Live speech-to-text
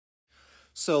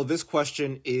So this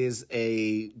question is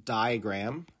a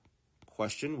diagram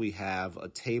question. We have a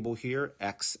table here,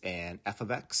 x and f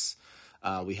of x.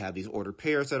 We have these ordered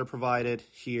pairs that are provided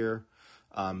here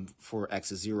for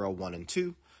x is 0, 1, and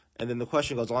 2. And then the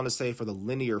question goes on to say for the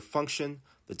linear function,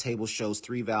 the table shows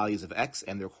three values of x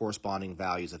and their corresponding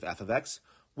values of f of x.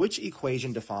 Which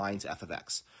equation defines f of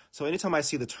x? So anytime I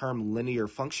see the term linear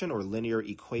function or linear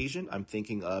equation, I'm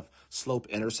thinking of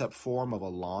slope-intercept form of a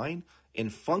line. In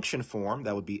function form,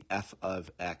 that would be f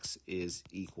of x is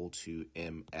equal to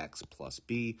mx plus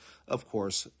b. Of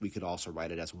course, we could also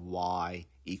write it as y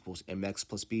equals mx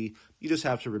plus b. You just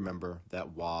have to remember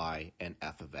that y and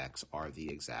f of x are the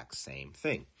exact same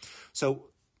thing. So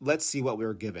let's see what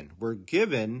we're given. We're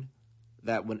given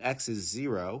that when x is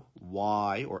 0,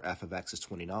 y, or f of x is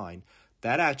 29,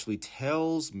 that actually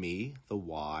tells me the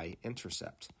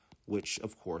y-intercept, which,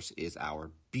 of course, is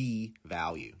our b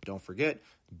value. Don't forget,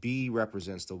 b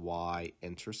represents the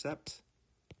y-intercept,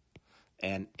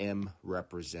 and m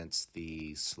represents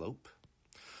the slope.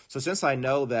 So since I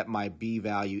know that my b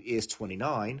value is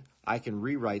 29, I can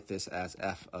rewrite this as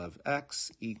f of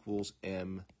x equals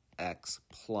mx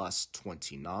plus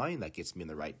 29. That gets me in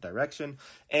the right direction.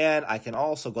 And I can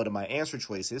also go to my answer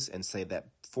choices and say that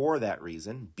for that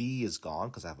reason, b is gone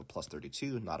because I have a plus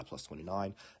 32, not a plus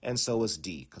 29. And so is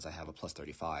d because I have a plus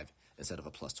 35 instead of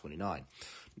a plus 29.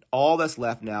 All that's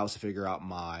left now is to figure out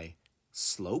my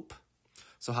slope.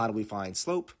 So how do we find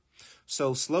slope?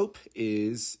 So slope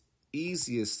is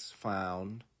easiest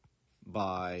found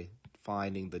by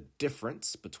finding the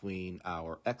difference between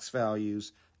our x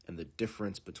values and the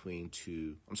difference between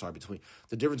two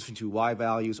y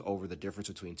values over the difference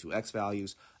between two x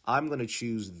values. I'm going to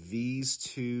choose these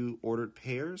two ordered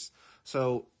pairs.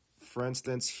 So for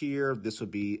instance, here, this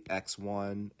would be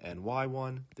x1 and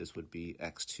y1. This would be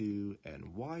x2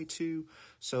 and y2.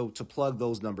 So to plug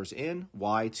those numbers in,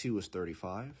 y2 is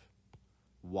 35,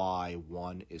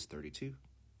 y1 is 32.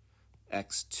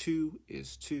 x2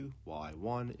 is 2,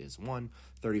 y1 is 1,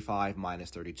 35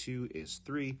 minus 32 is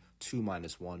 3, 2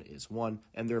 minus 1 is 1,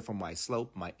 and therefore my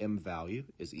slope, my m value,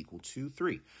 is equal to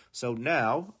 3. So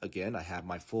now, again, I have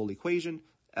my full equation.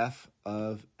 F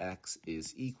of x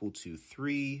is equal to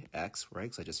 3x, right?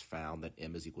 Because I just found that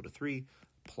m is equal to 3,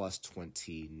 plus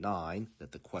 29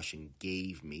 that the question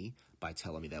gave me by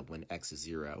telling me that when x is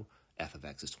 0, f of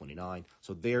x is 29.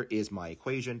 So there is my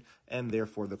equation, and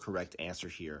therefore the correct answer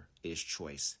here is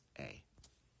choice A.